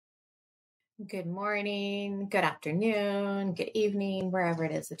Good morning, good afternoon, good evening, wherever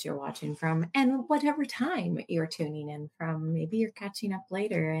it is that you're watching from, and whatever time you're tuning in from. Maybe you're catching up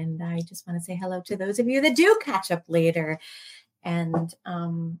later, and I just want to say hello to those of you that do catch up later. And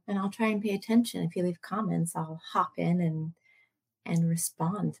I'll try and pay attention. If you leave comments, I'll hop in and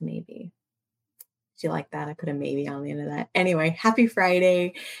respond. Maybe. Do you like that? I put a maybe on the end of that. Anyway, happy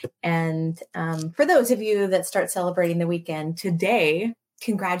Friday, and for those of you that start celebrating the weekend today.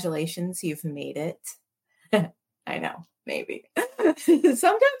 Congratulations, you've made it. I know, maybe. Sometimes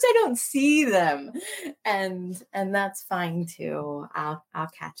I don't see them, and that's fine too. I'll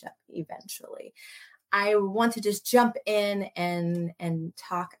catch up eventually. I want to just jump in and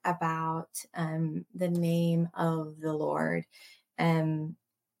talk about the name of the Lord. I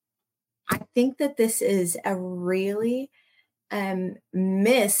think that this is a really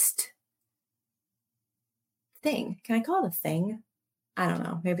missed thing. Can I call it a thing? I don't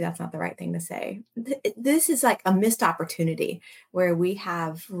know. Maybe that's not the right thing to say. This is like a missed opportunity where we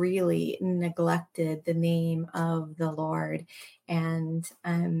have really neglected the name of the Lord and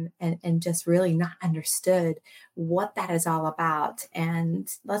just really not understood what that is all about. And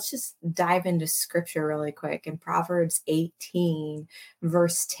let's just dive into scripture really quick in Proverbs 18,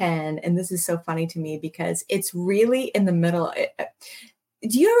 verse 10. And this is so funny to me because it's really in the middle.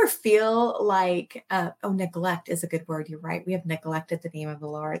 Do you ever feel like, neglect is a good word. You're right. We have neglected the name of the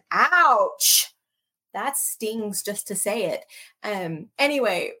Lord. Ouch. That stings just to say it.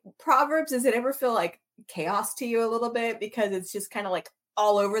 Anyway, Proverbs, does it ever feel like chaos to you a little bit? Because it's just kind of like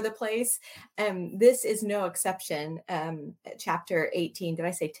all over the place. This is no exception. Chapter 18. Did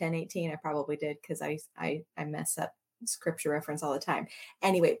I say 10:18? I probably did because I mess up scripture reference all the time.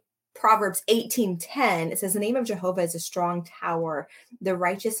 Anyway, Proverbs 18:10, it says, the name of Jehovah is a strong tower. The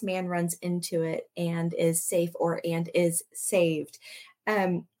righteous man runs into it and is safe and is saved.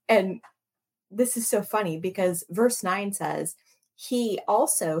 And this is so funny because verse 9 says, he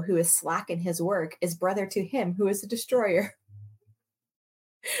also who is slack in his work is brother to him who is a destroyer.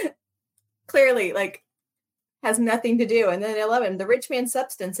 Clearly, like, has nothing to do. And then 11, the rich man's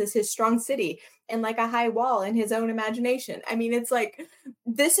substance is his strong city and like a high wall in his own imagination. I mean, it's like,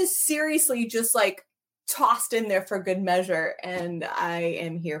 this is seriously just like tossed in there for good measure. And I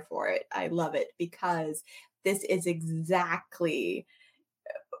am here for it. I love it because this is exactly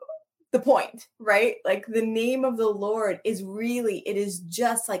the point, right? Like the name of the Lord is really, it is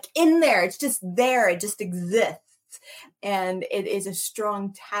just like in there. It's just there. It just exists. And it is a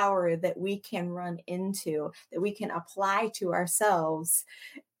strong tower that we can run into, that we can apply to ourselves.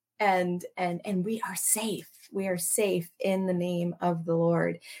 And we are safe. We are safe in the name of the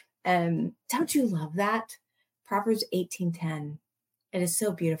Lord. Don't you love that? Proverbs 18:10. It is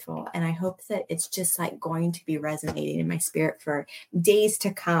so beautiful. And I hope that it's just like going to be resonating in my spirit for days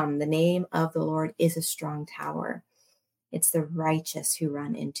to come. The name of the Lord is a strong tower. It's the righteous who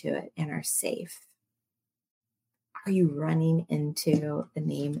run into it and are safe. Are you running into the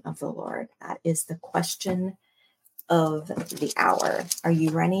name of the Lord? That is the question of the hour. Are you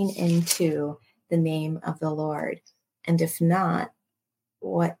running into the name of the Lord? And if not,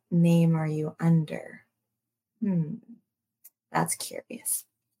 what name are you under? That's curious.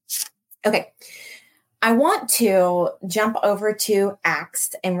 Okay. I want to jump over to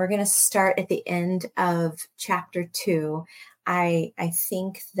Acts, and we're going to start at the end of chapter 2. I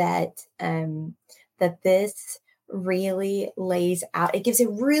think that that this really lays out, it gives a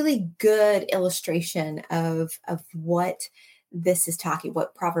really good illustration of what this is talking,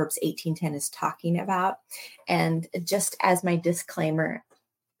 what Proverbs 18:10 is talking about. And just as my disclaimer,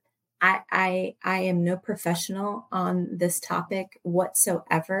 I am no professional on this topic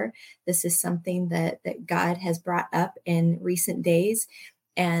whatsoever. This is something that God has brought up in recent days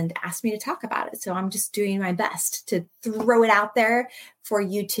and asked me to talk about it. So I'm just doing my best to throw it out there for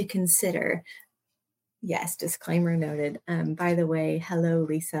you to consider. Yes, disclaimer noted. By the way, hello,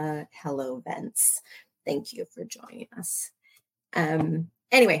 Lisa. Hello, Vince. Thank you for joining us.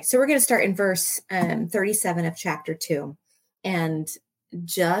 Anyway, so we're going to start in verse 37 of chapter 2. And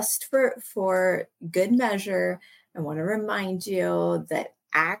just for good measure, I want to remind you that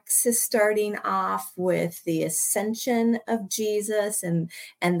Acts is starting off with the ascension of Jesus and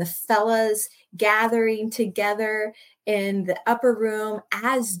the fellas gathering together in the upper room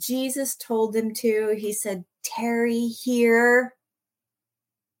as Jesus told them to. He said, "Tarry here.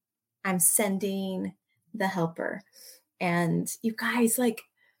 I'm sending the helper." And you guys, like,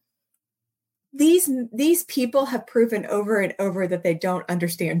 these people have proven over and over that they don't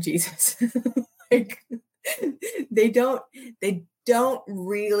understand Jesus. Like, they don't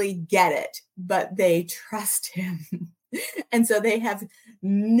really get it, but they trust him. And so they have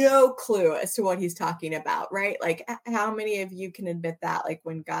no clue as to what he's talking about, right? Like, how many of you can admit that? Like,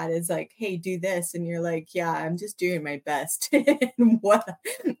 when God is like, hey, do this, and you're like, yeah, I'm just doing my best. And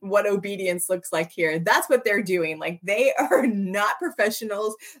what obedience looks like here. That's what they're doing. Like, they are not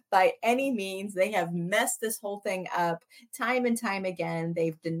professionals by any means. They have messed this whole thing up time and time again.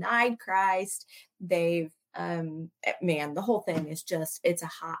 They've denied Christ. They've man, the whole thing is just, it's a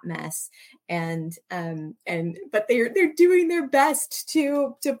hot mess. And but they're doing their best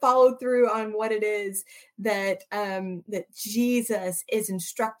to follow through on what it is that that Jesus is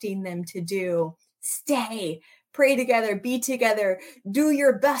instructing them to do. Stay, pray together, be together, do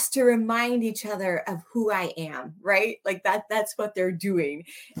your best to remind each other of who I am, right? Like that's what they're doing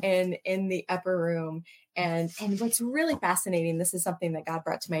in the upper room. And what's really fascinating, this is something that God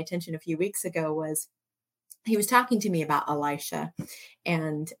brought to my attention a few weeks ago, was he was talking to me about Elisha,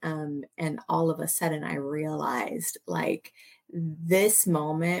 and all of a sudden I realized, like, this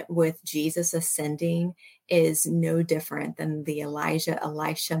moment with Jesus ascending is no different than the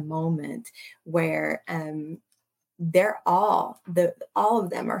Elisha moment, where they're all of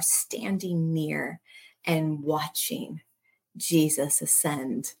them are standing near and watching Jesus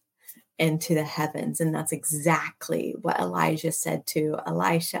ascend into the heavens. And that's exactly what Elijah said to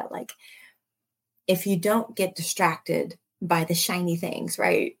Elisha, like, if you don't get distracted by the shiny things,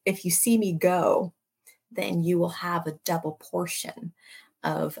 right? If you see me go, then you will have a double portion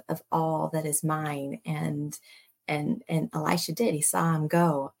of all that is mine. And Elisha did. He saw him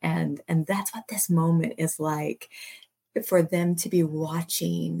go. And that's what this moment is like, for them to be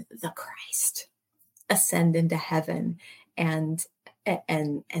watching the Christ ascend into heaven. And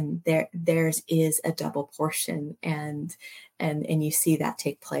theirs is a double portion, and you see that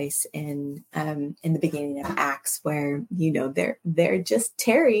take place in the beginning of Acts, where they're just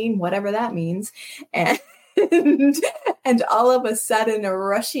tarrying, whatever that means, and and all of a sudden a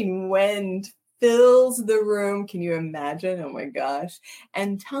rushing wind fills the room. Can you imagine? Oh my gosh.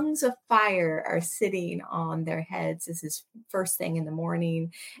 And tongues of fire are sitting on their heads. This is first thing in the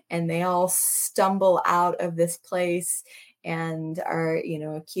morning, and they all stumble out of this place and are,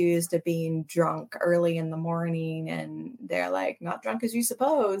 accused of being drunk early in the morning. And they're like, not drunk as you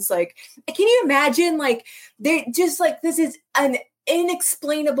suppose. Like, can you imagine? Like, they're just like, this is an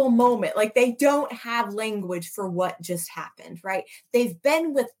inexplainable moment. Like, they don't have language for what just happened, right? They've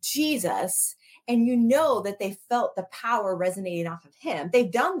been with Jesus, and that they felt the power resonating off of him.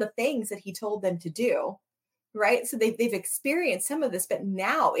 They've done the things that he told them to do, right? So they've experienced some of this, but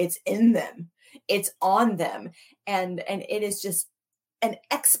now it's in them, it's on them, and it is just an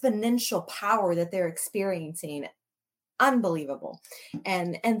exponential power that they're experiencing. Unbelievable.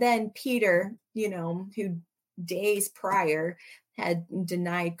 And then Peter, who days prior had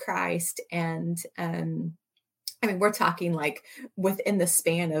denied Christ, and we're talking like within the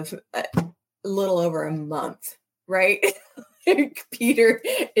span of a little over a month, right? Peter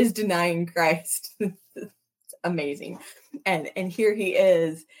is denying Christ. Amazing. And here he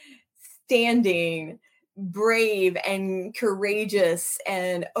is, standing brave and courageous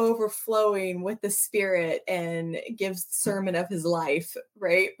and overflowing with the Spirit, and gives the sermon of his life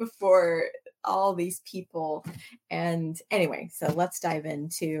right before all these people. And anyway, so let's dive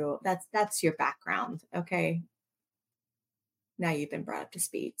into that's your background. Okay, now you've been brought up to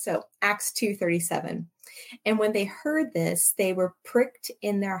speed. So Acts 2:37. And when they heard this, they were pricked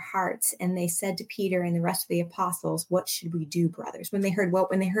in their hearts, and they said to Peter and the rest of the apostles, what should we do, brothers? When they heard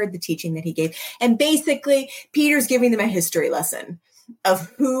the teaching that he gave. And basically, Peter's giving them a history lesson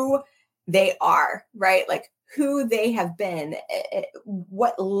of who they are, right? Like, who they have been,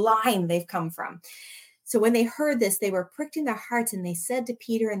 what line they've come from. So when they heard this, they were pricked in their hearts, and they said to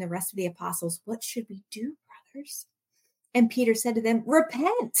Peter and the rest of the apostles, what should we do, brothers? And Peter said to them,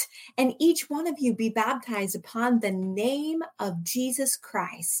 repent, and each one of you be baptized upon the name of Jesus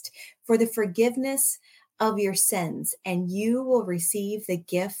Christ for the forgiveness of your sins, and you will receive the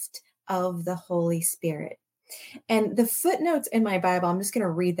gift of the Holy Spirit. And the footnotes in my Bible, I'm just going to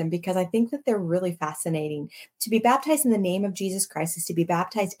read them because I think that they're really fascinating. To be baptized in the name of Jesus Christ is to be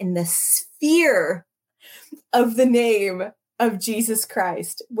baptized in the sphere of the name of Jesus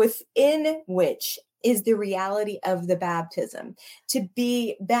Christ, within which is the reality of the baptism. To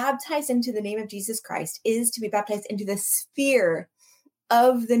be baptized into the name of Jesus Christ is to be baptized into the sphere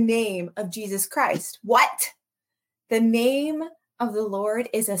of the name of Jesus Christ. What? The name of the Lord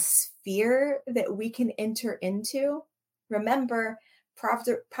is a sphere that we can enter into. Remember,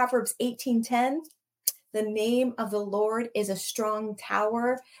 Proverbs 18:10, the name of the Lord is a strong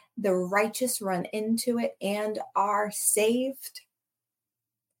tower. The righteous run into it and are saved.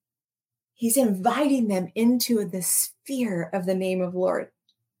 He's inviting them into the sphere of the name of Lord.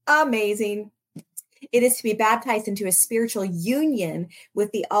 Amazing. It is to be baptized into a spiritual union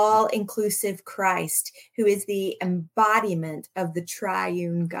with the all-inclusive Christ, who is the embodiment of the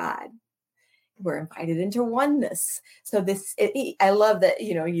triune God. We're invited into oneness. So I love that,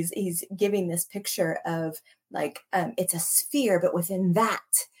 he's giving this picture of like, it's a sphere, but within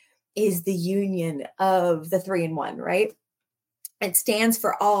that is the union of the 3 in 1, right? It stands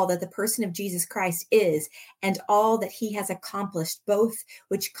for all that the person of Jesus Christ is and all that he has accomplished, both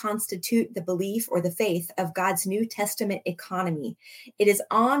which constitute the belief or the faith of God's New Testament economy. It is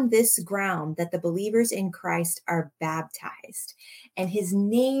on this ground that the believers in Christ are baptized, and his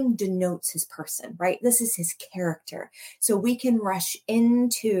name denotes his person, right? This is his character. So we can rush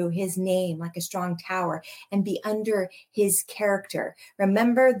into his name like a strong tower and be under his character.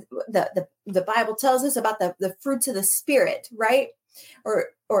 Remember, the Bible tells us about the fruits of the Spirit, right?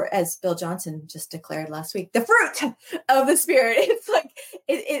 Or as Bill Johnson just declared last week, the fruit of the Spirit. It's like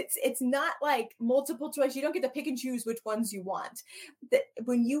it's not like multiple choice. You don't get to pick and choose which ones you want.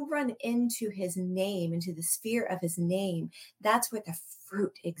 When you run into his name, into the sphere of his name, that's where the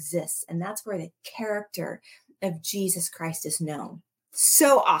fruit exists, and that's where the character of Jesus Christ is known.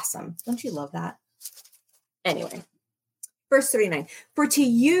 So awesome! Don't you love that? Anyway, verse 39. For to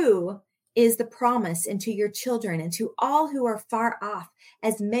you is the promise, and to your children, and to all who are far off,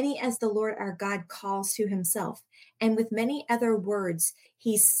 as many as the Lord our God calls to himself. And with many other words,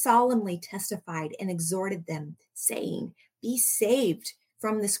 he solemnly testified and exhorted them, saying, be saved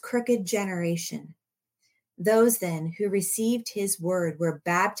from this crooked generation. Those then who received his word were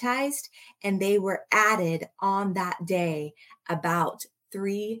baptized, and they were added on that day about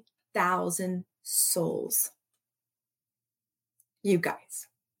 3,000 souls. You guys.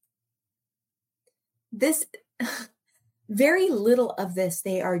 This very little of this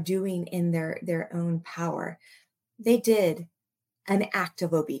they are doing in their own power. They did an act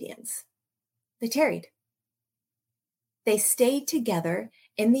of obedience. They tarried. They stayed together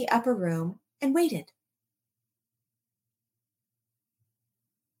in the upper room and waited.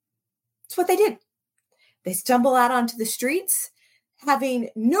 That's what they did. They stumble out onto the streets,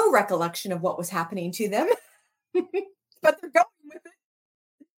 having no recollection of what was happening to them, but they're going with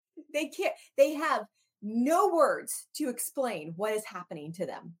it. They have no words to explain what is happening to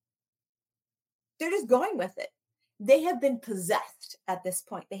them. They're just going with it. They have been possessed at this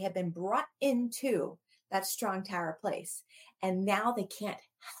point. They have been brought into that strong tower place. And now they can't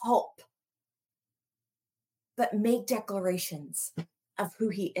help but make declarations of who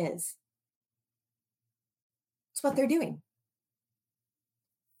he is. That's what they're doing.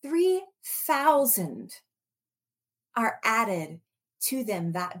 3,000 are added to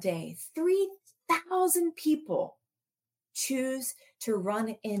them that day. 3,000 people choose to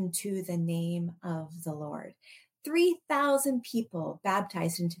run into the name of the Lord. 3,000 people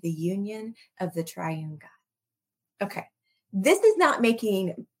baptized into the union of the triune God. Okay, this is not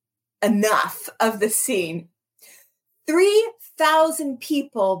making enough of the scene. 3,000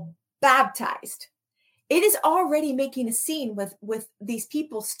 people baptized. It is already making a scene with these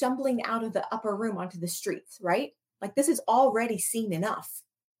people stumbling out of the upper room onto the streets, right? Like this is already scene enough.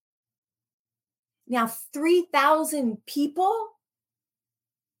 Now, 3,000 people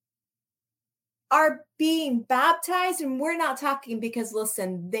are being baptized, and we're not talking because,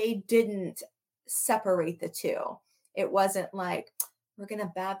 listen, they didn't separate the two. It wasn't like, we're going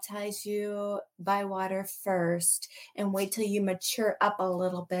to baptize you by water first and wait till you mature up a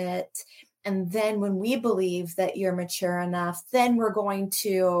little bit. And then when we believe that you're mature enough, then we're going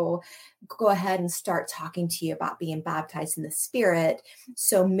to go ahead and start talking to you about being baptized in the Spirit.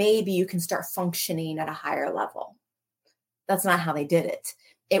 So maybe you can start functioning at a higher level. That's not how they did it.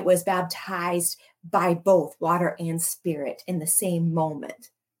 It was baptized by both water and Spirit in the same moment.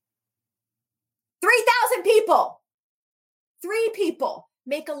 3,000 people. 3 people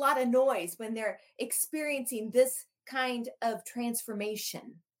make a lot of noise when they're experiencing this kind of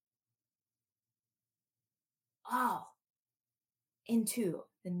transformation. All into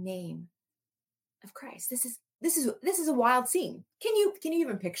the name of Christ. This is a wild scene. Can you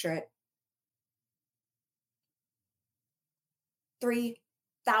even picture it?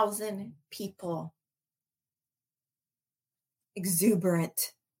 3,000 people,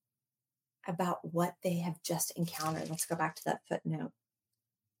 exuberant about what they have just encountered. Let's go back to that footnote.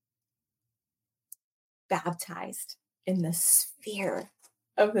 Baptized in the sphere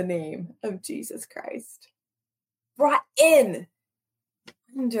of the name of Jesus Christ. Brought in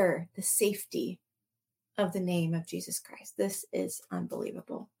under the safety of the name of Jesus Christ. This is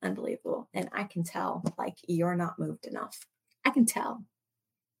unbelievable, unbelievable. And I can tell, like, you're not moved enough. I can tell.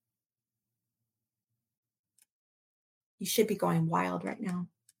 You should be going wild right now.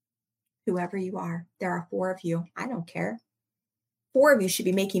 Whoever you are, there are 4 of you. I don't care. 4 of you should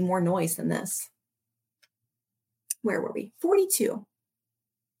be making more noise than this. Where were we? 42.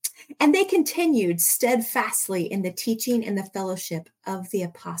 And they continued steadfastly in the teaching and the fellowship of the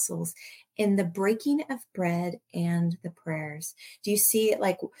apostles, in the breaking of bread and the prayers. Do you see it?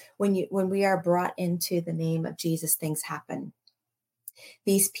 Like when we are brought into the name of Jesus, things happen.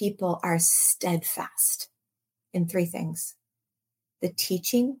 These people are steadfast in 3 things: the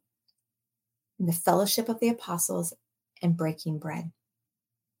teaching and the fellowship of the apostles and breaking bread.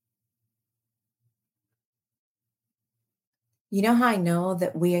 You know how I know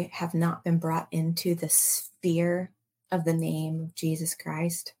that we have not been brought into the sphere of the name of Jesus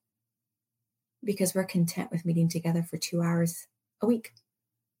Christ? Because we're content with meeting together for 2 hours a week.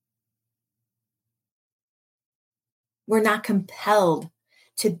 We're not compelled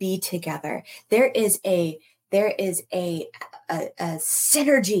to be together. There is a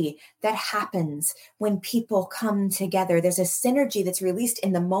synergy that happens when people come together. There's a synergy that's released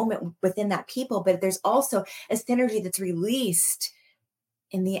in the moment within that people, but there's also a synergy that's released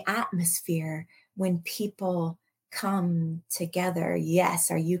in the atmosphere when people come together.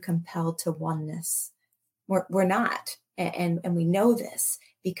 Yes, are you compelled to oneness? We're not, and we know this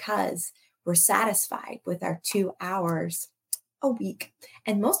because we're satisfied with our 2 hours a week.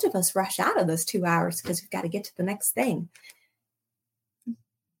 And most of us rush out of those 2 hours because we've got to get to the next thing.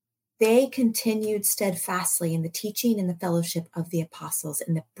 They continued steadfastly in the teaching and the fellowship of the apostles,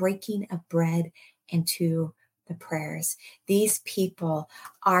 in the breaking of bread, and to the prayers. These people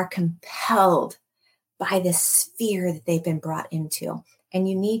are compelled by the sphere that they've been brought into. And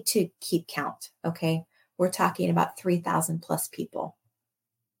you need to keep count, okay? We're talking about 3,000 plus people.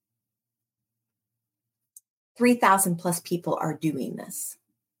 3,000 plus people are doing this.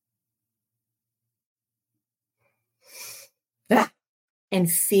 And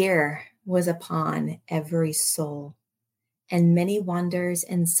fear was upon every soul, and many wonders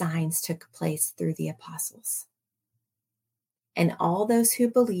and signs took place through the apostles. And all those who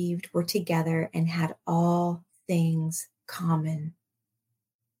believed were together and had all things common.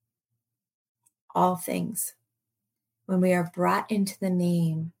 All things. When we are brought into the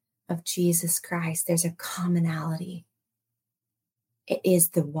name of Jesus Christ, there's a commonality. It is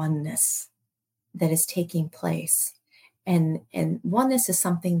the oneness that is taking place. And oneness is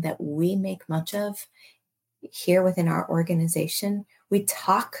something that we make much of here within our organization. We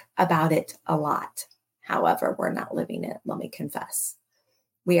talk about it a lot. However, we're not living it, let me confess.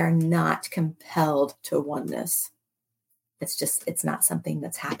 We are not compelled to oneness. It's not something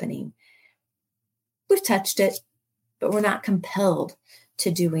that's happening. We've touched it, but we're not compelled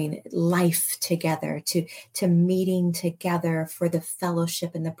to doing life together, to meeting together for the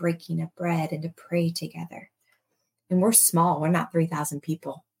fellowship and the breaking of bread and to pray together. And we're small. We're not 3,000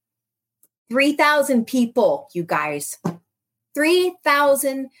 people. 3,000 people, you guys.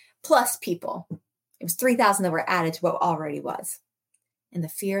 3,000 plus people. It was 3,000 that were added to what already was. And the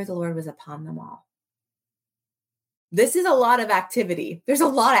fear of the Lord was upon them all. This is a lot of activity. There's a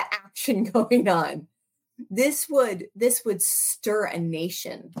lot of action going on. This would stir a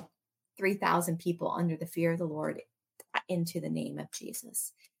nation. 3,000 people under the fear of the Lord into the name of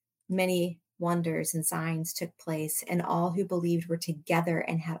Jesus. Many wonders and signs took place, and all who believed were together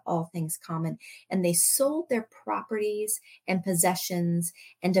and had all things common. And they sold their properties and possessions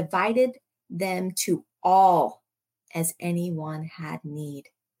and divided them to all as anyone had need.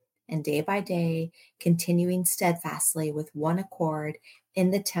 And day by day, continuing steadfastly with one accord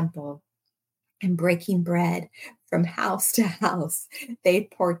in the temple and breaking bread from house to house, they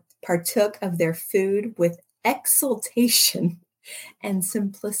partook of their food with exultation and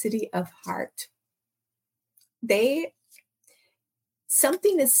simplicity of heart.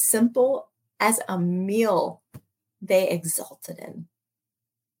 Something as simple as a meal, they exulted in.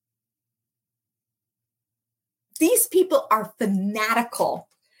 These people are fanatical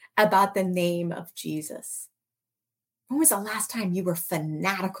about the name of Jesus. When was the last time you were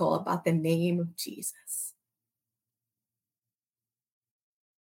fanatical about the name of Jesus?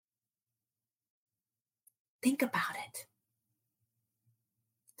 Think about it.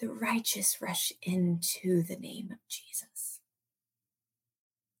 The righteous rush into the name of Jesus.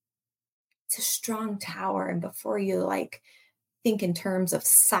 It's a strong tower. And before you think in terms of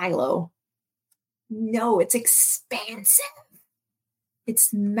silo, no, it's expansive.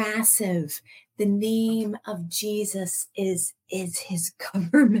 It's massive. The name of Jesus is his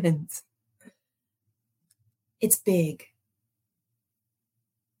government. It's big.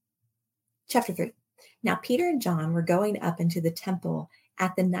 Chapter 3. Now Peter and John were going up into the temple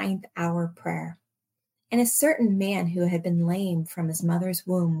at the 9th hour prayer And a certain man who had been lame from his mother's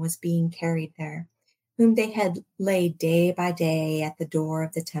womb was being carried there, whom they had laid day by day at the door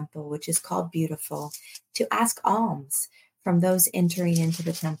of the temple, which is called Beautiful, to ask alms from those entering into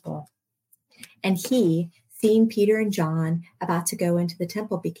the temple. And he, seeing Peter and John about to go into the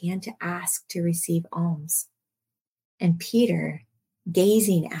temple, began to ask to receive alms. And Peter,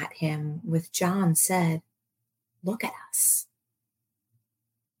 gazing at him with John, said, "Look at us."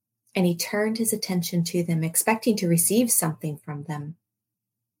 And he turned his attention to them, expecting to receive something from them.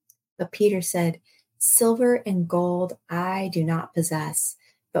 But Peter said, "Silver and gold I do not possess,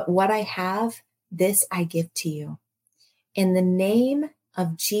 but what I have, this I give to you. In the name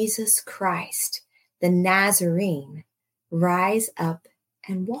of Jesus Christ, the Nazarene, rise up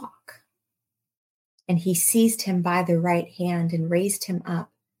and walk." And he seized him by the right hand and raised him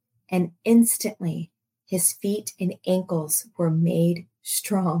up, and instantly his feet and ankles were made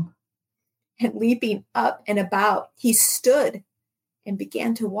strong. And leaping up and about, he stood and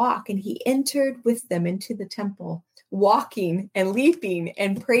began to walk, and he entered with them into the temple, walking and leaping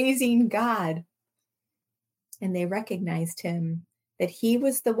and praising God. And they recognized him, that he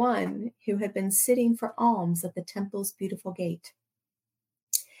was the one who had been sitting for alms at the temple's beautiful gate.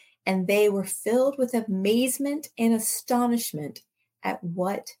 And they were filled with amazement and astonishment at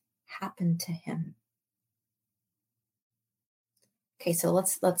what happened to him. Okay, so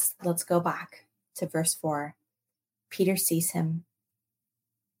let's go back to verse 4. Peter sees him,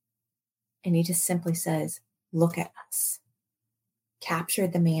 and he just simply says, "Look at us."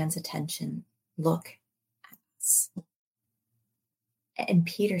 Captured the man's attention. "Look at us." And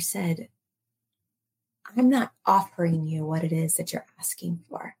Peter said, "I'm not offering you what it is that you're asking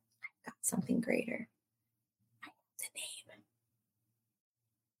for. I've got something greater. I have the name.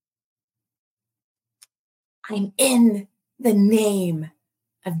 I'm in the name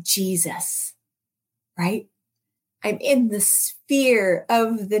of Jesus," right? I'm in the sphere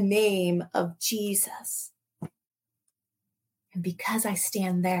of the name of Jesus. And because I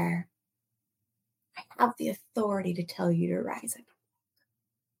stand there, I have the authority to tell you to rise up.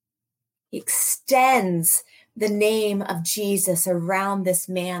 He extends the name of Jesus around this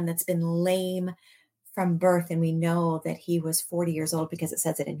man that's been lame from birth. And we know that he was 40 years old because it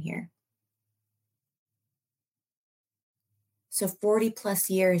says it in here. So 40 plus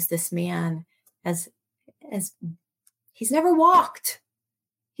years, this man has he's never walked.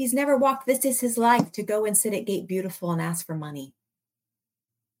 He's never walked. This is his life, to go and sit at Gate Beautiful and ask for money.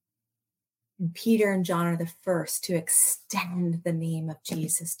 And Peter and John are the first to extend the name of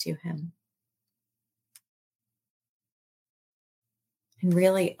Jesus to him. And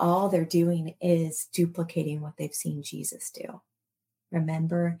really, all they're doing is duplicating what they've seen Jesus do.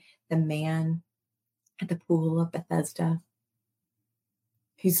 Remember the man at the pool of Bethesda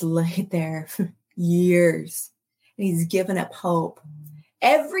who's laid there for years, and he's given up hope.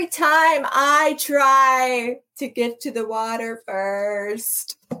 Every time I try to get to the water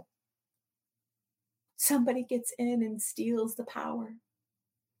first, somebody gets in and steals the power.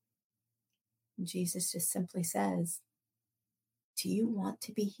 And Jesus just simply says, "Do you want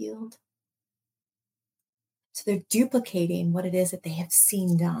to be healed?" So they're duplicating what it is that they have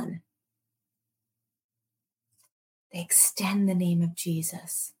seen done. They extend the name of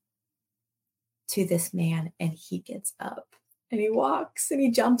Jesus to this man, and he gets up and he walks and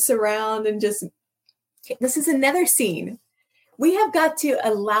he jumps around and just, this is another scene. We have got to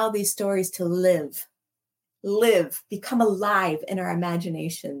allow these stories to live, become alive in our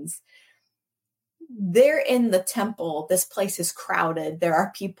imaginations. They're in the temple. This place is crowded. There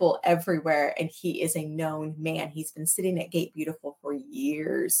are people everywhere, and he is a known man. He's been sitting at Gate Beautiful for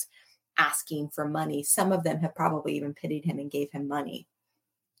years, asking for money. Some of them have probably even pitied him and gave him money,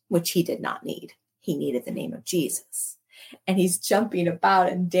 which he did not need. He needed the name of Jesus. And he's jumping about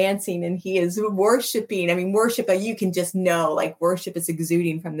and dancing, and he is worshiping. I mean, worship, you can just know, like, worship is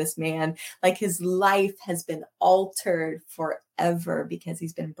exuding from this man. Like, his life has been altered forever because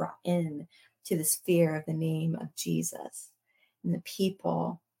he's been brought in to the sphere of the name of Jesus. And the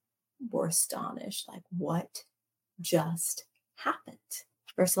people were astonished, like, what just happened?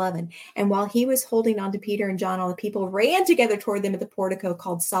 Verse 11, and while he was holding on to Peter and John, all the people ran together toward them at the portico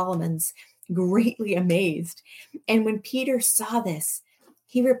called Solomon's, greatly amazed. And when Peter saw this,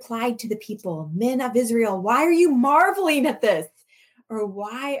 he replied to the people, "Men of Israel, why are you marveling at this? Or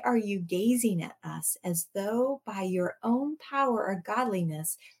why are you gazing at us as though by your own power or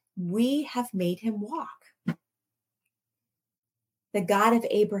godliness we have made him walk? The God of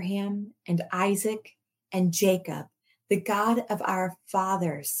Abraham and Isaac and Jacob, the God of our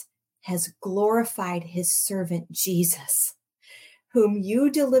fathers, has glorified his servant Jesus, whom you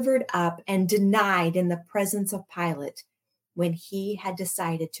delivered up and denied in the presence of Pilate when he had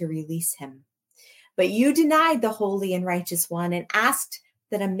decided to release him. But you denied the holy and righteous one and asked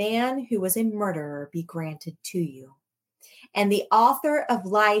that a man who was a murderer be granted to you. And the author of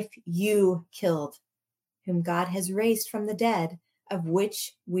life you killed, whom God has raised from the dead, of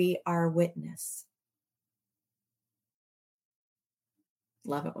which we are witness.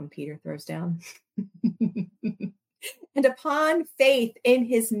 Love it when Peter throws down. And upon faith in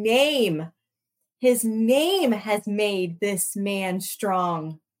his name has made this man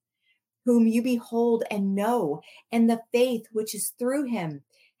strong, whom you behold and know, and the faith which is through him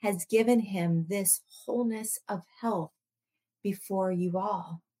has given him this wholeness of health before you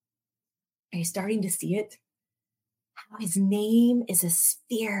all. Are you starting to see it? How his name is a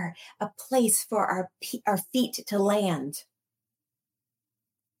sphere, a place for our feet to land.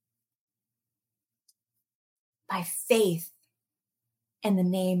 By faith in the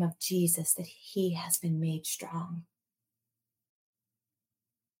name of Jesus, that he has been made strong.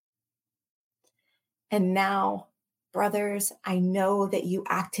 And now, brothers, I know that you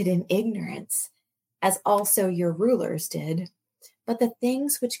acted in ignorance, as also your rulers did. But the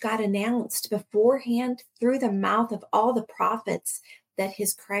things which God announced beforehand through the mouth of all the prophets that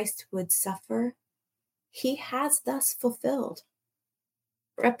his Christ would suffer, he has thus fulfilled.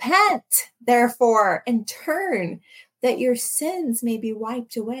 Repent, therefore, and turn, that your sins may be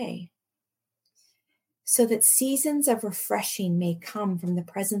wiped away, so that seasons of refreshing may come from the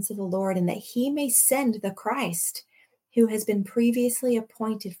presence of the Lord, and that he may send the Christ who has been previously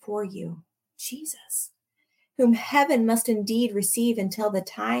appointed for you, Jesus, whom heaven must indeed receive until the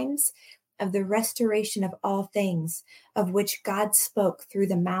times of the restoration of all things, of which God spoke through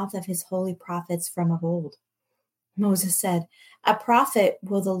the mouth of his holy prophets from of old. Moses said, a prophet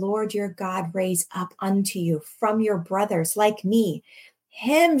will the Lord your God raise up unto you from your brothers like me.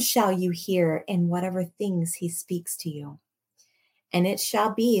 Him shall you hear in whatever things he speaks to you. And it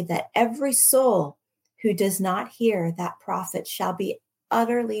shall be that every soul who does not hear that prophet shall be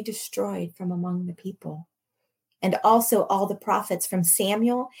utterly destroyed from among the people. And also all the prophets from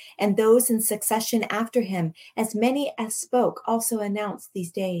Samuel and those in succession after him, as many as spoke, also announced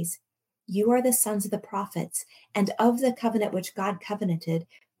these days. You are the sons of the prophets, and of the covenant which God covenanted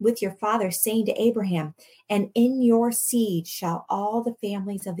with your father, saying to Abraham, and in your seed shall all the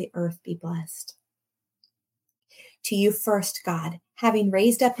families of the earth be blessed. To you first, God, having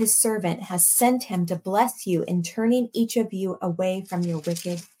raised up his servant, has sent him to bless you in turning each of you away from your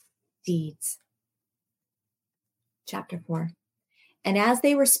wicked deeds. Chapter 4. And as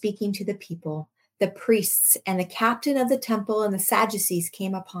they were speaking to the people, the priests and the captain of the temple and the Sadducees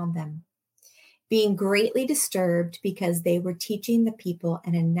came upon them, being greatly disturbed because they were teaching the people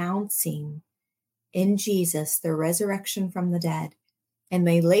and announcing in Jesus the resurrection from the dead. And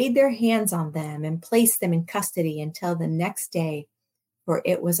they laid their hands on them and placed them in custody until the next day, for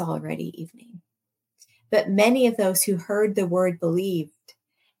it was already evening. But many of those who heard the word believed,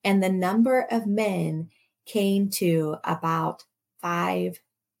 and the number of men came to about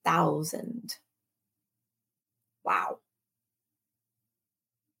 5,000. Wow.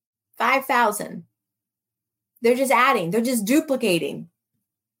 5,000. They're just adding, they're just duplicating.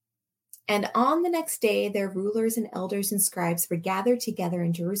 And on the next day, their rulers and elders and scribes were gathered together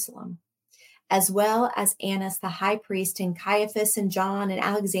in Jerusalem, as well as Annas the high priest, and Caiaphas and John and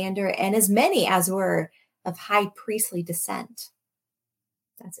Alexander, and as many as were of high priestly descent.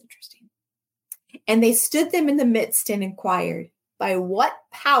 That's interesting. And they stood them in the midst and inquired, by what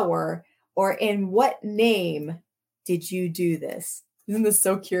power or in what name did you do this? Isn't this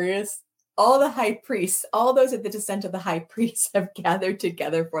so curious? All the high priests, all those at the descent of the high priests have gathered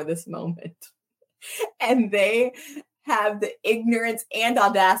together for this moment. And they have the ignorance and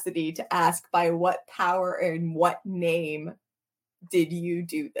audacity to ask, by what power or in what name did you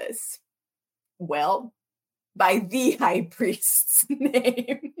do this? Well, by the high priest's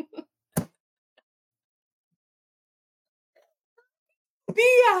name.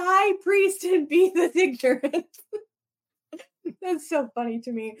 Be a high priest and be this ignorant. That's so funny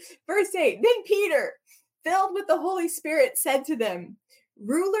to me. Verse 8, then Peter, filled with the Holy Spirit, said to them,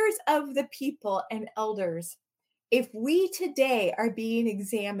 rulers of the people and elders, if we today are being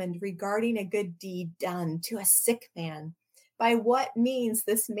examined regarding a good deed done to a sick man, by what means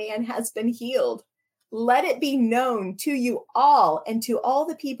this man has been healed, let it be known to you all and to all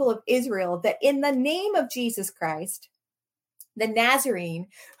the people of Israel that in the name of Jesus Christ, the Nazarene,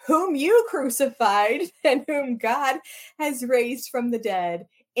 whom you crucified and whom God has raised from the dead,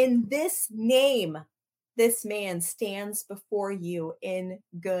 in this name, this man stands before you in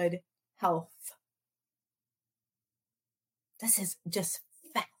good health. This is just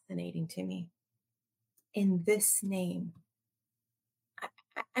fascinating to me. In this name.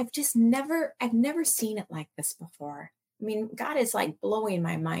 I've never seen it like this before. I mean, God is like blowing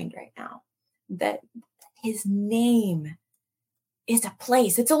my mind right now that his name is a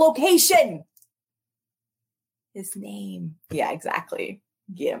place. It's a location. His name. Yeah, exactly.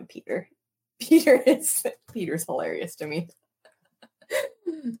 Get him, Peter. Peter's hilarious to me.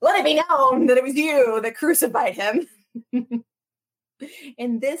 Let it be known that it was you that crucified him.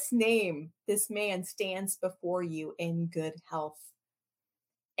 In this name, this man stands before you in good health.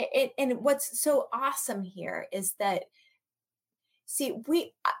 And what's so awesome here is that, see,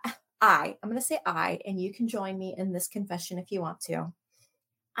 I'm going to say I, and you can join me in this confession if you want to.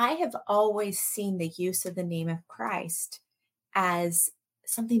 I have always seen the use of the name of Christ as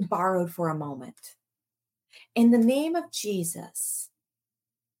something borrowed for a moment. In the name of Jesus,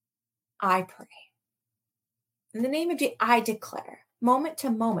 I pray. In the name of Jesus, I declare, moment to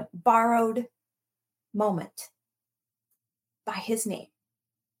moment, borrowed moment by his name.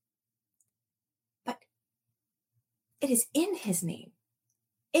 But it is in his name,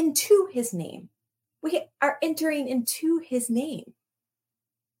 into his name. We are entering into his name.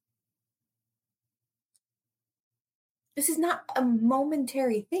 This is not a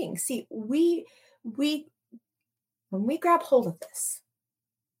momentary thing. See, when we grab hold of this,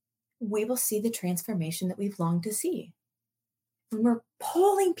 we will see the transformation that we've longed to see. When we're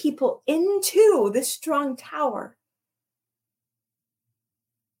pulling people into this strong tower,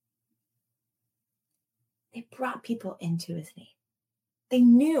 they brought people into his name. They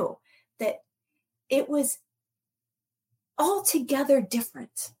knew that it was altogether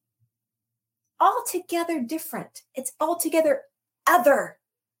different. Altogether different. It's altogether other.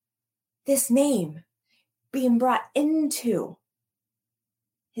 This name being brought into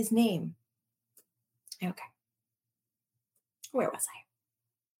his name. Okay. Where was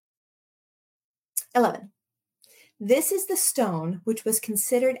I? 11. This is the stone which was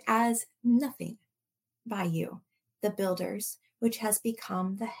considered as nothing by you, the builders, which has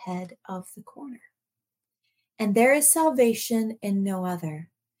become the head of the corner. And there is salvation in no other,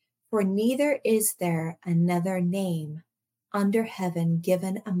 for neither is there another name under heaven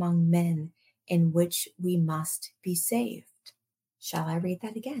given among men in which we must be saved. Shall I read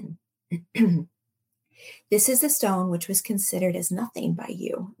that again? This is the stone which was considered as nothing by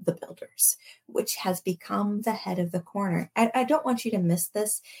you, the builders, which has become the head of the corner. I don't want you to miss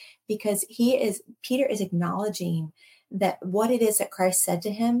this, because Peter is acknowledging that what it is that Christ said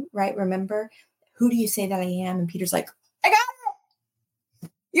to him, right? Remember, who do you say that I am? And Peter's like, I got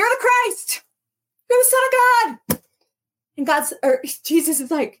it. You're the Christ. You're the Son of God. And Jesus is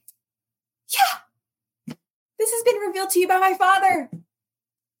like, yeah, this has been revealed to you by my Father.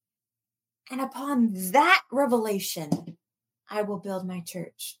 And upon that revelation, I will build my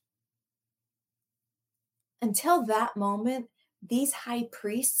church. Until that moment, these high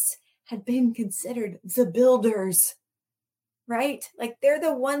priests had been considered the builders, right? Like they're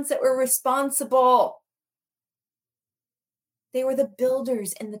the ones that were responsible. They were the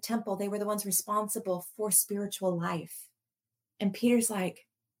builders in the temple. They were the ones responsible for spiritual life. And Peter's like,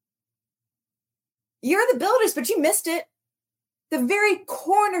 you're the builders, but you missed it. The very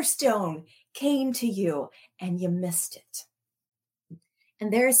cornerstone came to you and you missed it.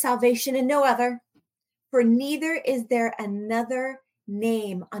 And there is salvation in no other, for neither is there another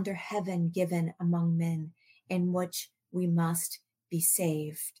name under heaven given among men in which we must be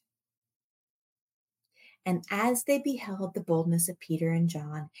saved. And as they beheld the boldness of Peter and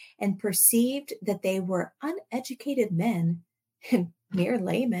John and perceived that they were uneducated men and mere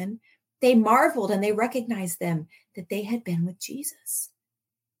laymen, they marveled and they recognized them that they had been with Jesus.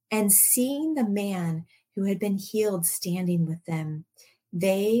 And seeing the man who had been healed standing with them,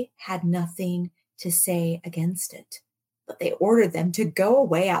 they had nothing to say against it. But they ordered them to go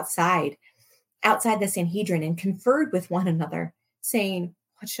away outside the Sanhedrin, and conferred with one another, saying,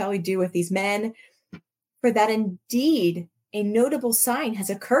 what shall we do with these men? For that indeed a notable sign has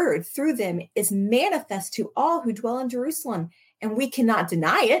occurred through them is manifest to all who dwell in Jerusalem, and we cannot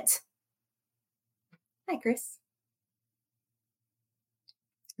deny it. Hi, Chris.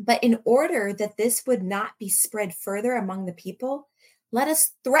 But in order that this would not be spread further among the people, let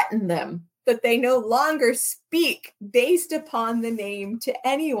us threaten them that they no longer speak based upon the name to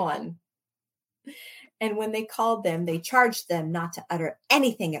anyone. And when they called them, they charged them not to utter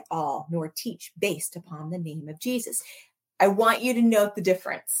anything at all, nor teach based upon the name of Jesus. I want you to note the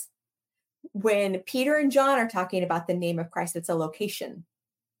difference. When Peter and John are talking about the name of Christ, it's a location.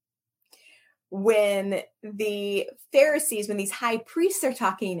 When the Pharisees, when these high priests are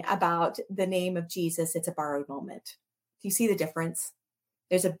talking about the name of Jesus, it's a borrowed moment. Do you see the difference?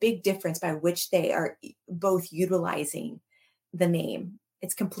 There's a big difference by which they are both utilizing the name.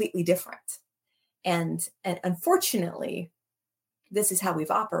 It's completely different. And unfortunately, this is how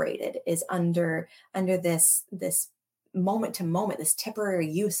we've operated, is under this moment to moment, this temporary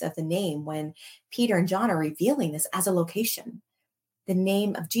use of the name, when Peter and John are revealing this as a location, the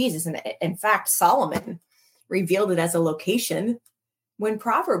name of Jesus. And in fact, Solomon revealed it as a location when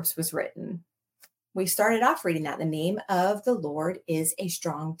Proverbs was written. We started off reading that the name of the Lord is a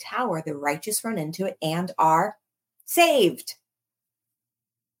strong tower. The righteous run into it and are saved.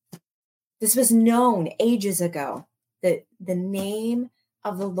 This was known ages ago, that the name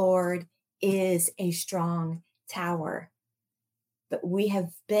of the Lord is a strong tower. But we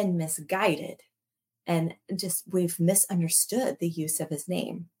have been misguided and we've misunderstood the use of his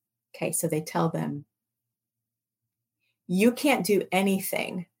name. Okay, so they tell them, you can't do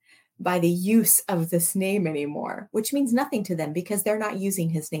anything by the use of this name anymore, which means nothing to them because they're not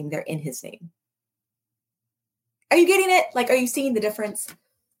using his name. They're in his name. Are you getting it? Like, are you seeing the difference?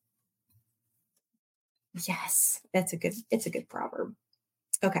 Yes, it's a good proverb.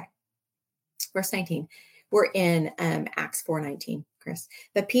 Okay. Verse 19. We're in Acts 4:19, Chris.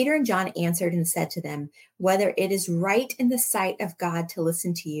 But Peter and John answered and said to them, whether it is right in the sight of God to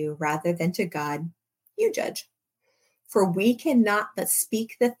listen to you rather than to God, you judge. For we cannot but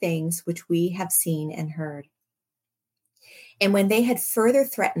speak the things which we have seen and heard. And when they had further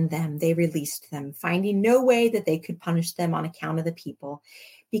threatened them, they released them, finding no way that they could punish them on account of the people,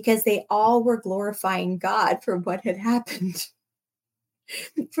 because they all were glorifying God for what had happened.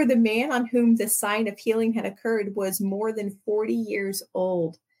 For the man on whom the sign of healing had occurred was more than 40 years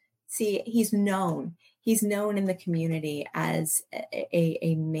old. See, he's known. He's known in the community as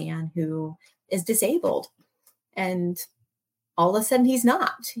a man who is disabled. And all of a sudden, he's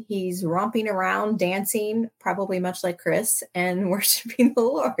not. He's romping around, dancing, probably much like Chris, and worshiping the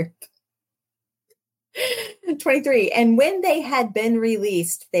Lord. 23. And when they had been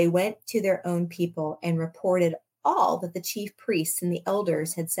released, they went to their own people and reported all that the chief priests and the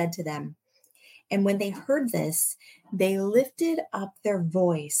elders had said to them. And when they heard this, they lifted up their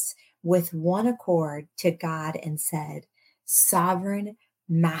voice with one accord to God and said, Sovereign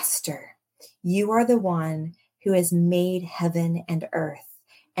Master, you are the one who has made heaven and earth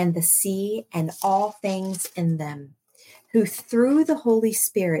and the sea and all things in them, who through the Holy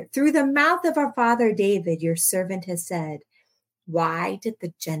Spirit, through the mouth of our father David, your servant has said, why did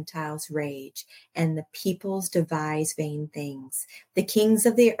the Gentiles rage and the peoples devise vain things? The kings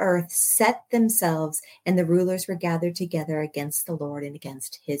of the earth set themselves, and the rulers were gathered together against the Lord and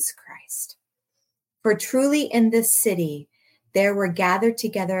against his Christ. For truly in this city there were gathered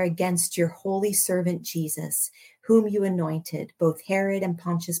together against your holy servant Jesus, whom you anointed, both Herod and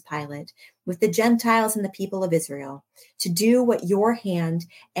Pontius Pilate, with the Gentiles and the people of Israel, to do what your hand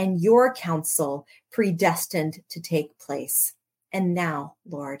and your counsel predestined to take place. And now,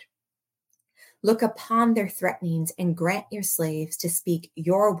 Lord, look upon their threatenings and grant your slaves to speak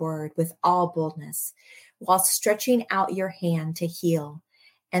your word with all boldness, while stretching out your hand to heal,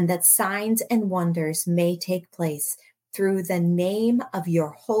 and that signs and wonders may take place through the name of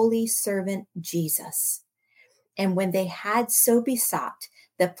your holy servant Jesus. And when they had so besought,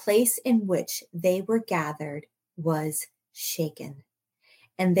 the place in which they were gathered was shaken,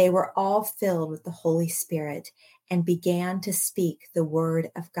 and they were all filled with the Holy Spirit and began to speak the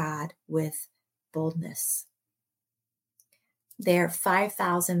word of God with boldness. There are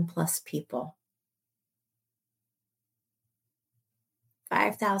 5,000 plus people.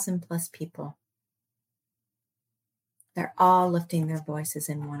 5,000 plus people. They're all lifting their voices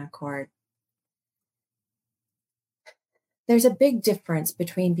in one accord. There's a big difference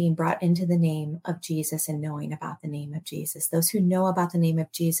between being brought into the name of Jesus and knowing about the name of Jesus. Those who know about the name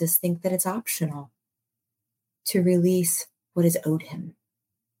of Jesus think that it's optional to release what is owed him.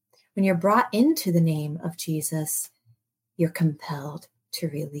 When you're brought into the name of Jesus, you're compelled to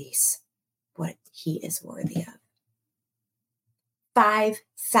release what he is worthy of.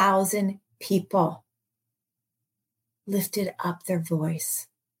 5,000 people lifted up their voice.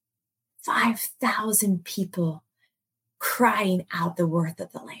 5,000 people crying out the worth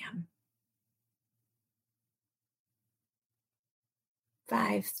of the Lamb.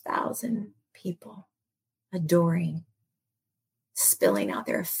 5,000 people adoring, spilling out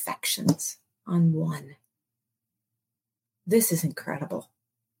their affections on one. This is incredible.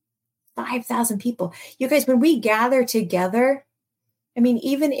 5,000 people. You guys, when we gather together, I mean,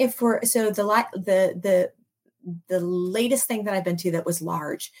 even if we're, so the latest thing that I've been to that was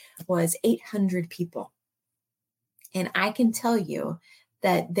large was 800 people. And I can tell you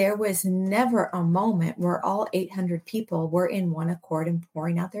that there was never a moment where all 800 people were in one accord and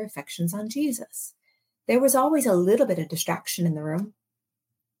pouring out their affections on Jesus. There was always a little bit of distraction in the room.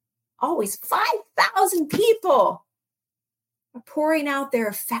 Always 5,000 people are pouring out their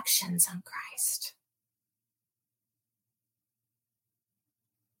affections on Christ.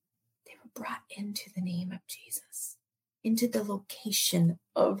 They were brought into the name of Jesus, into the location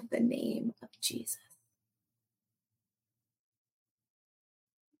of the name of Jesus.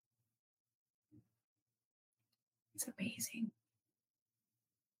 It's amazing.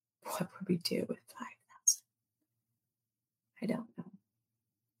 What would we do with 5,000? I don't know.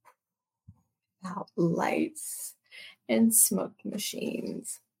 Without lights and smoke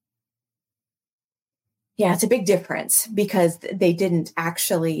machines. Yeah, it's a big difference because they didn't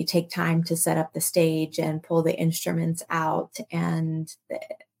actually take time to set up the stage and pull the instruments out, and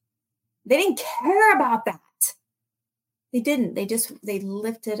they didn't care about that. They didn't. They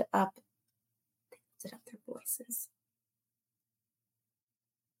lifted up their voices.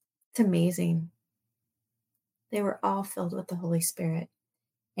 It's amazing. They were all filled with the Holy Spirit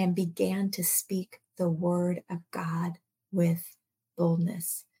and began to speak the word of God with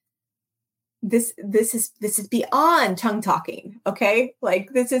boldness. This is beyond tongue talking, okay?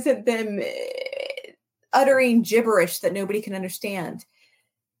 Like, this isn't them uttering gibberish that nobody can understand.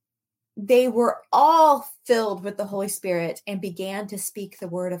 They were all filled with the Holy Spirit and began to speak the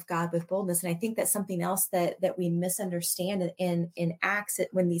word of God with boldness. And I think that's something else that we misunderstand in Acts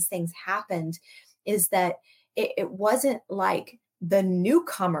when these things happened, is that it wasn't like the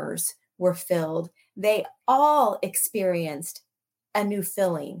newcomers were filled. They all experienced a new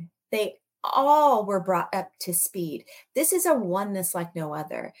filling. They all were brought up to speed. This is a oneness like no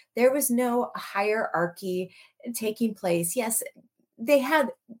other. There was no hierarchy taking place. Yes,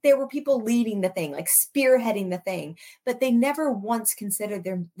 there were people leading the thing, like spearheading the thing, but they never once considered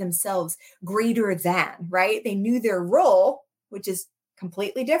themselves greater than, right? They knew their role, which is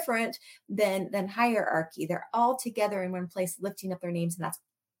completely different than hierarchy. They're all together in one place, lifting up their names, and that's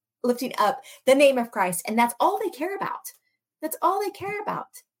lifting up the name of Christ. And that's all they care about. That's all they care about.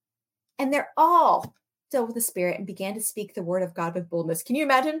 And they're all filled with the Spirit and began to speak the word of God with boldness. Can you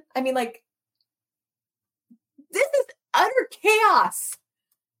imagine? I mean, like, this is utter chaos.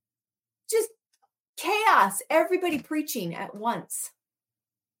 Just chaos. Everybody preaching at once.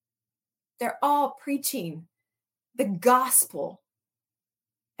 They're all preaching the gospel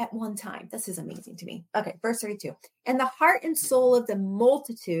at one time. This is amazing to me. Okay, verse 32. And the heart and soul of the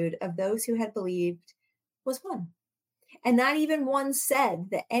multitude of those who had believed was one. And not even one said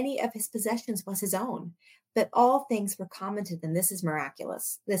that any of his possessions was his own, but all things were common to them. This is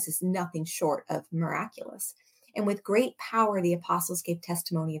miraculous. This is nothing short of miraculous. And with great power, the apostles gave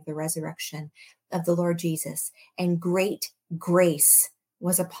testimony of the resurrection of the Lord Jesus, and great grace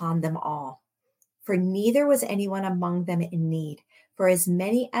was upon them all. For neither was anyone among them in need, for as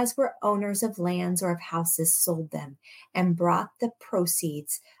many as were owners of lands or of houses sold them, and brought the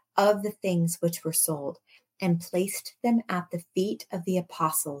proceeds of the things which were sold, and placed them at the feet of the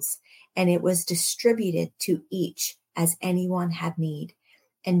apostles, and it was distributed to each as anyone had need.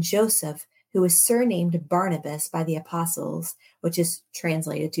 And Joseph, who was surnamed Barnabas by the apostles, which is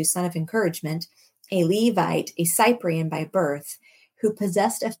translated to son of encouragement, a Levite, a Cyprian by birth, who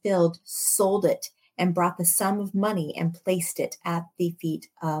possessed a field, sold it, and brought the sum of money and placed it at the feet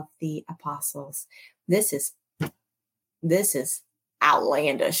of the apostles. This is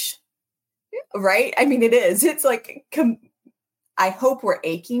outlandish. Right? I mean, it is. It's like, I hope we're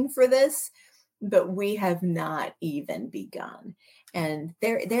aching for this, but we have not even begun. And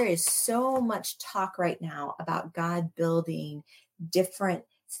there is so much talk right now about God building different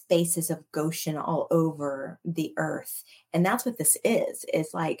spaces of Goshen all over the earth. And that's what this is.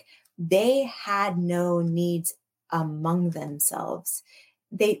 It's like they had no needs among themselves.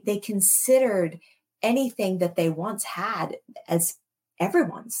 They considered anything that they once had as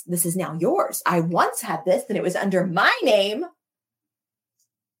everyone's. This is now yours. I once had this and it was under my name,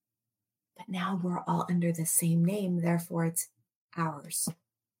 but now we're all under the same name. Therefore, it's ours. Do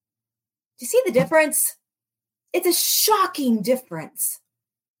you see the difference? It's a shocking difference.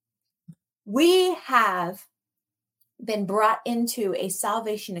 We have been brought into a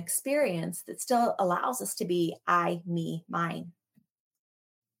salvation experience that still allows us to be I, me, mine.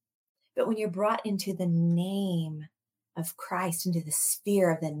 But when you're brought into the name of Christ, into the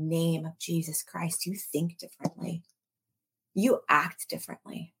sphere of the name of Jesus Christ, you think differently. You act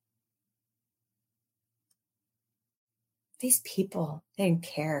differently. These people, they didn't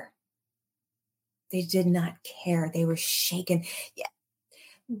care. They did not care. They were shaken. Yeah.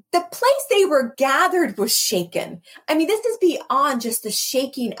 The place they were gathered was shaken. I mean, this is beyond just the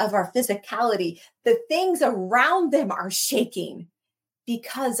shaking of our physicality. The things around them are shaking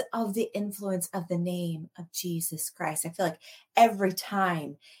because of the influence of the name of Jesus Christ. I feel like every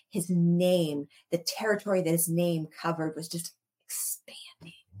time his name, the territory that his name covered was just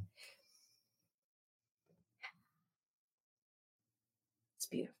expanding. It's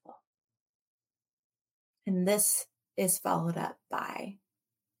beautiful. And this is followed up by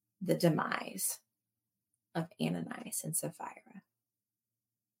the demise of Ananias and Sapphira.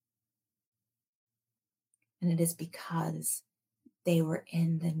 And it is because they were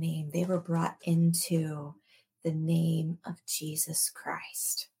in the name. They were brought into the name of Jesus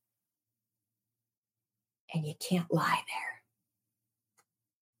Christ. And you can't lie there.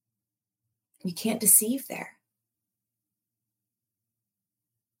 You can't deceive there.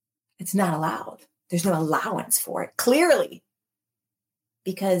 It's not allowed. There's no allowance for it, clearly,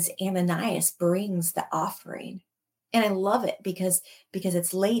 because Ananias brings the offering. And I love it because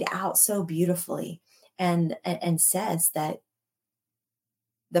it's laid out so beautifully and says that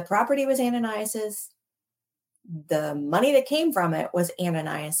the property was Ananias's. The money that came from it was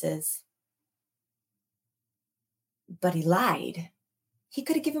Ananias's. But he lied. He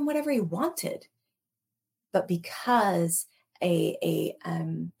could have given whatever he wanted. But because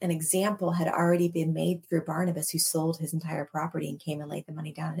an example had already been made through Barnabas, who sold his entire property and came and laid the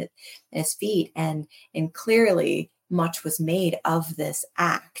money down at his feet, and clearly much was made of this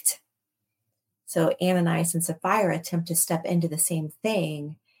act. So Ananias and Sapphira attempt to step into the same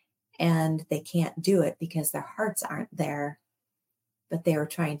thing, and they can't do it because their hearts aren't there. But they were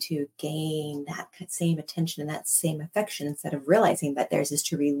trying to gain that same attention and that same affection instead of realizing that theirs is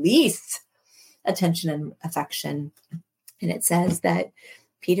to release attention and affection. And it says that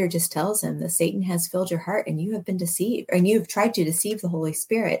Peter just tells him that Satan has filled your heart and you have been deceived, and you have tried to deceive the Holy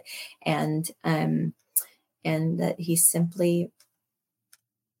Spirit. And that he simply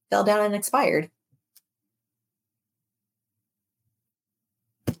fell down and expired.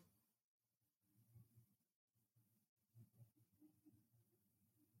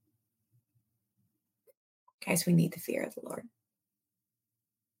 Guys, we need the fear of the Lord.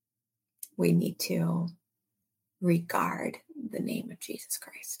 We need to regard the name of Jesus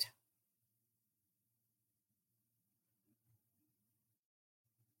Christ.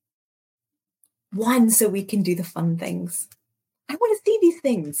 One, so we can do the fun things. I want to see these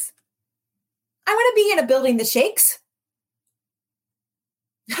things. I want to be in a building that shakes.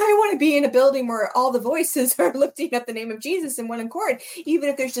 I want to be in a building where all the voices are lifting up the name of Jesus in one accord, even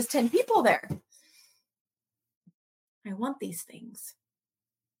if there's just 10 people there. I want these things.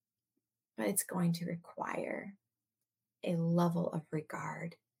 But it's going to require a level of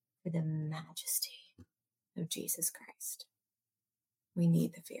regard for the majesty of Jesus Christ. We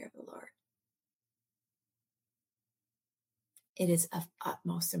need the fear of the Lord. It is of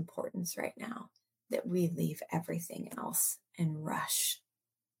utmost importance right now that we leave everything else and rush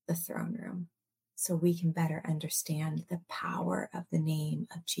the throne room so we can better understand the power of the name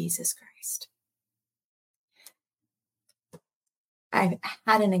of Jesus Christ. I've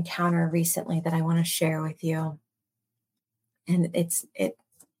had an encounter recently that I want to share with you. And it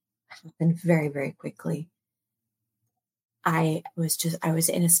happened very, very quickly. I was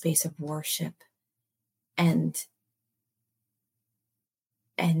in a space of worship, and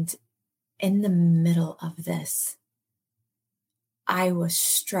in the middle of this, I was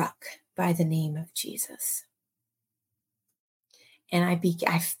struck by the name of Jesus. And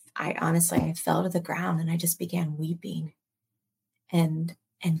I honestly fell to the ground and I just began weeping and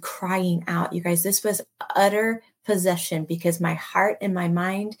crying out. You guys, this was utter possession because my heart and my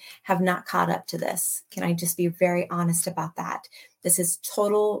mind have not caught up to this. Can I just be very honest about that? This is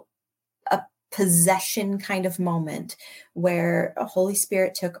total a possession kind of moment where a Holy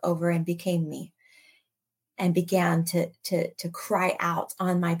Spirit took over and became me and began to cry out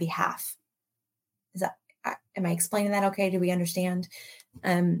on my behalf. Am I explaining that okay? Do we understand?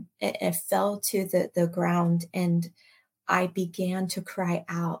 It fell to the ground, and I began to cry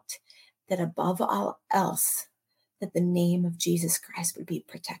out that above all else, that the name of Jesus Christ would be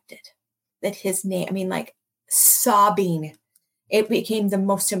protected. That his name, like sobbing, it became the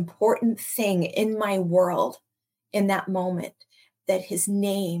most important thing in my world in that moment, that his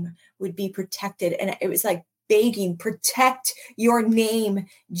name would be protected. And it was like begging, protect your name,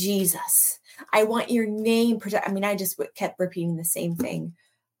 Jesus. I want your name protected. I just kept repeating the same thing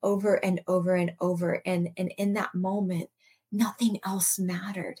over and over and over. And in that moment, nothing else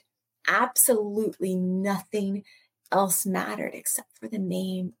mattered. Absolutely nothing else mattered except for the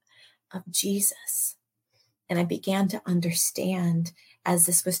name of Jesus. And I began to understand as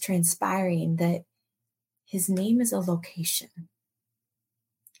this was transpiring that his name is a location.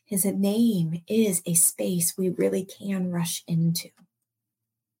 His name is a space we really can rush into.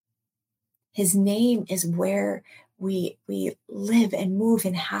 His name is where we live and move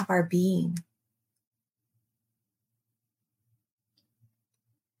and have our being.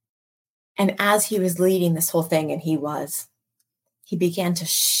 And as he was leading this whole thing, and he began to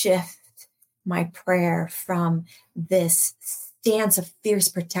shift my prayer from this stance of fierce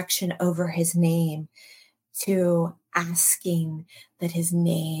protection over his name to asking that his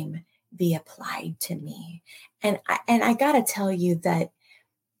name be applied to me. And I got to tell you that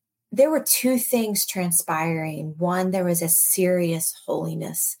there were two things transpiring. One, there was a serious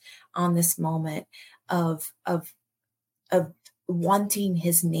holiness on this moment of wanting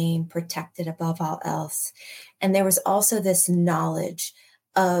his name protected above all else. And there was also this knowledge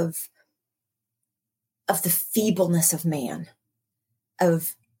of the feebleness of man,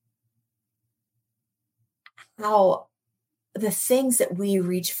 of how the things that we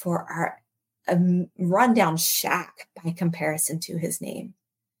reach for are a rundown shack by comparison to his name.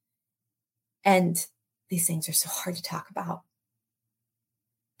 And these things are so hard to talk about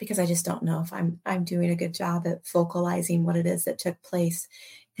because I just don't know if I'm doing a good job at vocalizing what it is that took place,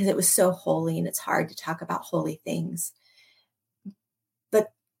 because it was so holy and it's hard to talk about holy things.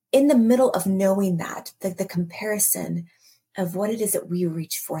 But in the middle of knowing that, the comparison of what it is that we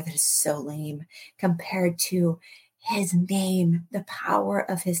reach for that is so lame compared to his name, the power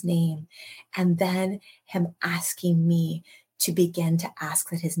of his name, and then him asking me to begin to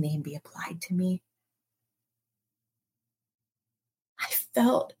ask that his name be applied to me. I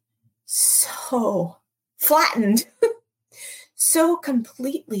felt so flattened, so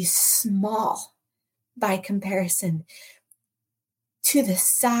completely small by comparison to the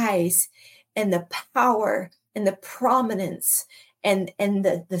size and the power and the prominence and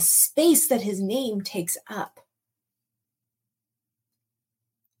the space that his name takes up.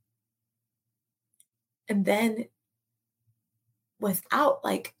 And then without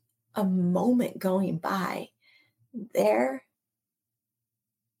like a moment going by, there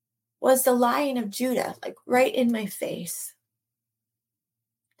was the Lion of Judah, like right in my face.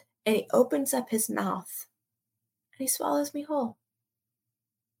 And he opens up his mouth and he swallows me whole.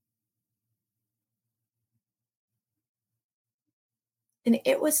 And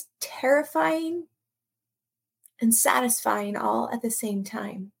it was terrifying and satisfying all at the same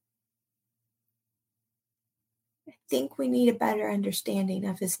time. I think we need a better understanding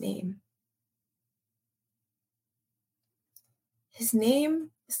of his name. His name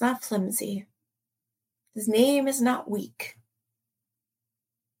is not flimsy. His name is not weak.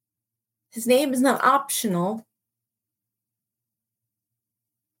 His name is not optional.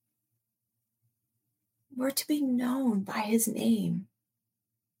 We're to be known by his name.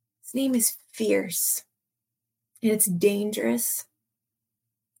 His name is fierce, and it's dangerous,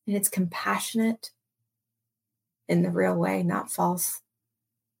 and it's compassionate in the real way, not false.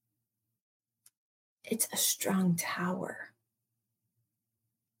 It's a strong tower.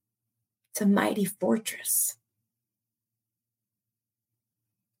 It's a mighty fortress.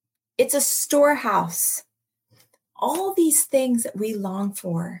 It's a storehouse. All these things that we long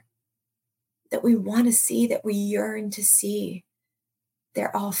for, that we want to see, that we yearn to see,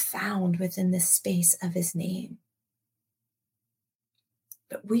 they're all found within the space of his name.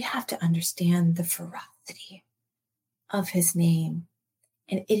 But we have to understand the ferocity of his name,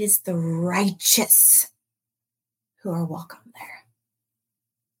 and it is the righteous who are welcome there.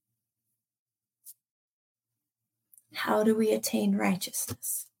 How do we attain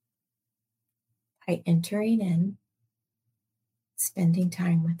righteousness? By entering in, spending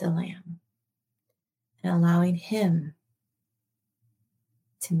time with the Lamb, and allowing him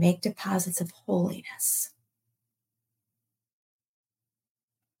to make deposits of holiness.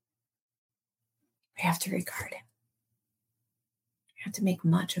 We have to regard him. We have to make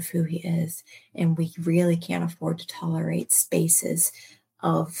much of who he is. And we really can't afford to tolerate spaces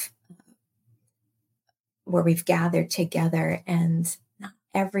of where we've gathered together and not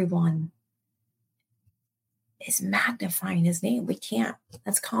everyone is magnifying his name. We can't.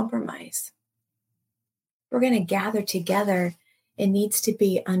 That's compromise. We're going to gather together. It needs to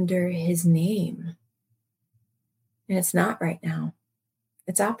be under his name. And it's not right now.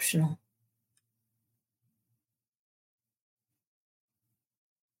 It's optional.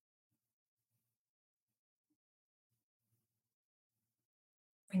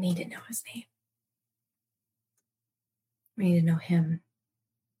 We need to know his name. We need to know him.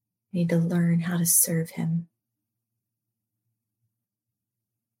 We need to learn how to serve him.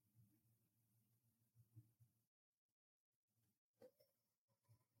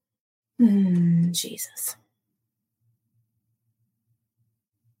 Jesus.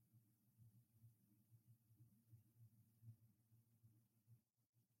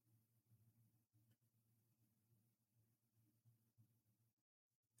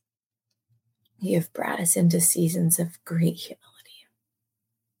 You have brought us into seasons of great humility.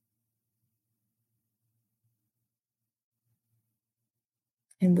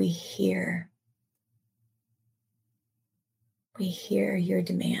 And we hear your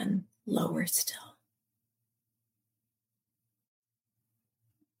demand lower still.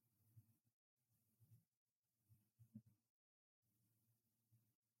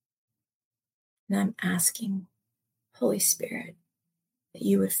 And I'm asking, Holy Spirit, that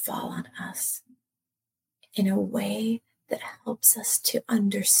you would fall on us in a way that helps us to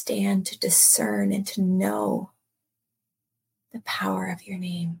understand, to discern, and to know the power of your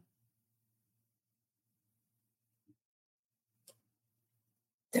name.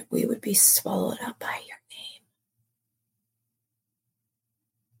 That we would be swallowed up by your name.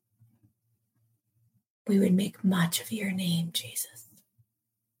 We would make much of your name, Jesus.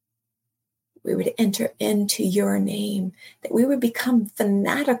 We would enter into your name, that we would become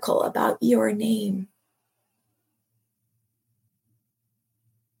fanatical about your name.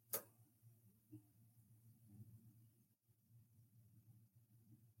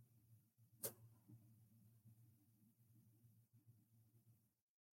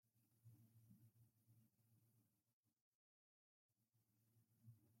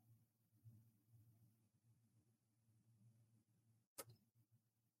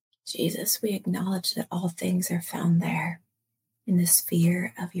 Jesus, we acknowledge that all things are found there in the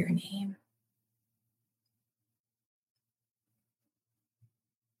sphere of your name.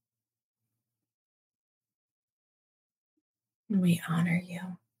 And we honor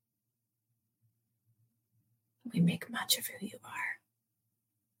you. We make much of who you are.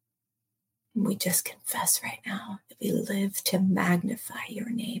 And we just confess right now that we live to magnify your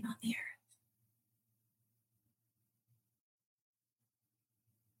name on the earth.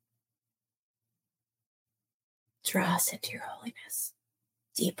 Draw us into your holiness,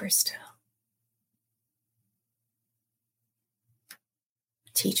 deeper still.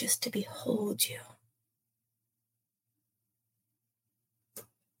 Teach us to behold you.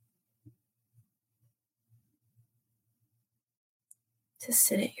 To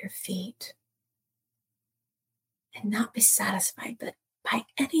sit at your feet and not be satisfied by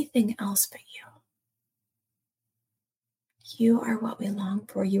anything else but you. You are what we long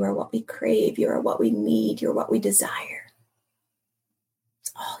for. You are what we crave. You are what we need. You're what we desire.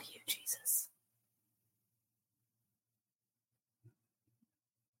 It's all you, Jesus.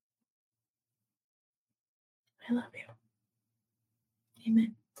 I love you.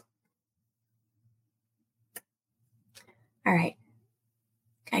 Amen. All right.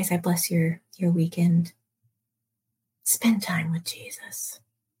 Guys, I bless your weekend. Spend time with Jesus.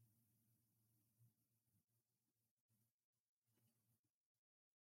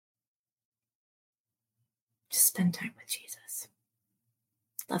 Just spend time with Jesus.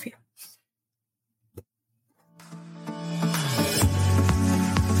 Love you.